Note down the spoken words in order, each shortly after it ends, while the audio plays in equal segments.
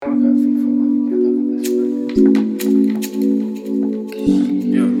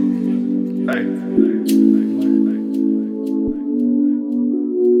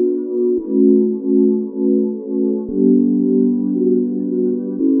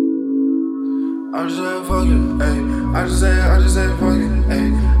I just said fuck it, ayy. I just said fuck it, ayy.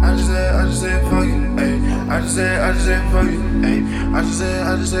 I just said fuck it, ayy. I just said fuck it, ayy.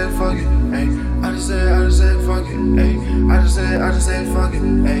 I just said fuck it, ayy. I just said fuck it, ayy. I just said fuck it,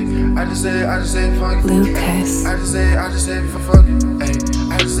 ayy. I just said fuck it, Lucas. I just said fuck it,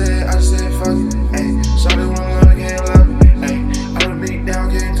 ayy. I just said fuck it, ayy. Shawty wanna love me, can't love me, ayy. I done beat down,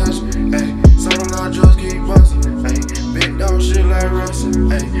 can't touch me, ayy. Some of our drugs keep bustin', ayy. Big dog shit like Russell,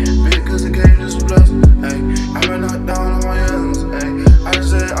 ayy. Big cause it came just a blessing, ayy. I been knocked down on my hands, ayy. I just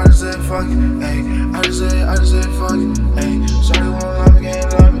said fuck it, ayy. I just said fuck it, ayy. Shawty wanna love me,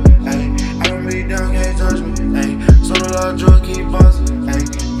 can't love me, ayy. I done beat down, can't touch me, ayy. Some of our drugs keep bustin', ayy.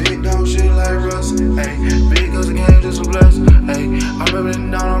 Big dog shit like Russell, ayy. Big cause it came just a blessing, ayy. I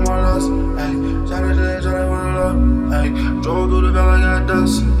been down on my loss, ayy. Shawty wanna love me, ayy. Drove through the valley, got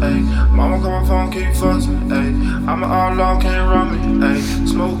dust, ayy. Mama call my phone, keep fussing, ayy. I'm an outlaw, can't run me, ayy.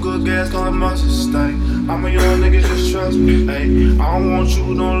 Smoke good gas, call it muscle, stay. I'm a young nigga, just trust me, ayy. I don't want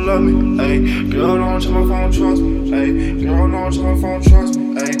you, don't love me, ayy. Girl, don't check my phone, trust me, ayy. Girl, don't check my phone, trust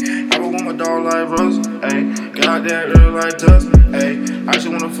me, ayy. I been with my dog like Russell, ayy. Got out there early like Dustin, ayy. I just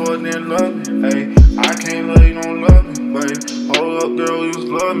wanna fuck then love me, ayy. I can't let you don't love me, baby. Hold up, girl, you just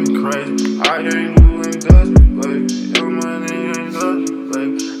love me crazy. I ain't you ain't does me, baby. Your money ain't does me,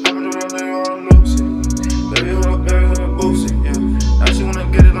 baby. I been doing that thing all loose, baby, hold up, baby, hold up, boost it, yeah. Now she wanna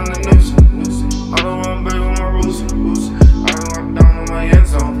get it on the noose, I don't want baby with my roots, I done locked down on my end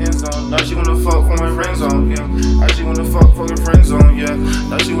zone. Now she wanna fuck for my friend zone, yeah. Now she wanna fuck fucking friend zone, yeah.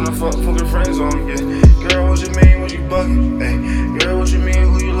 Now she wanna fuck fucking friend zone, yeah. Girl, what you mean when you buggin', ayy? Girl, what you mean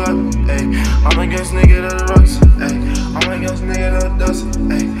who you love, ayy? I'm against nigga that rocks, ayy. I'm against nigga that does it,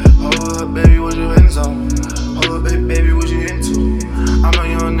 ayy. Hold up, baby, what you end zone? Hold up, baby, what you into? I'm a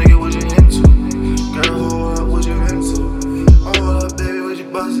young nigga, what you into? Girl, hold up, what you into? Hold up, baby, what you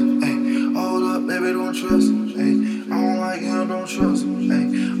bustin', ayy. Hold up, baby, don't trust him, ayy. I don't like him, don't trust him,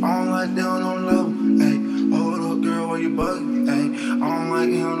 ayy. I don't like them, don't love him, ayy. Hold up, girl, why you buggin', ayy. I don't like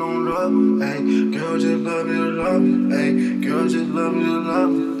him, don't love him, ayy. Girl, just love me to love me, ayy. Girl, just love me to love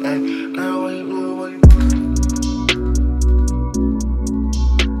me, ayy. Girl, why you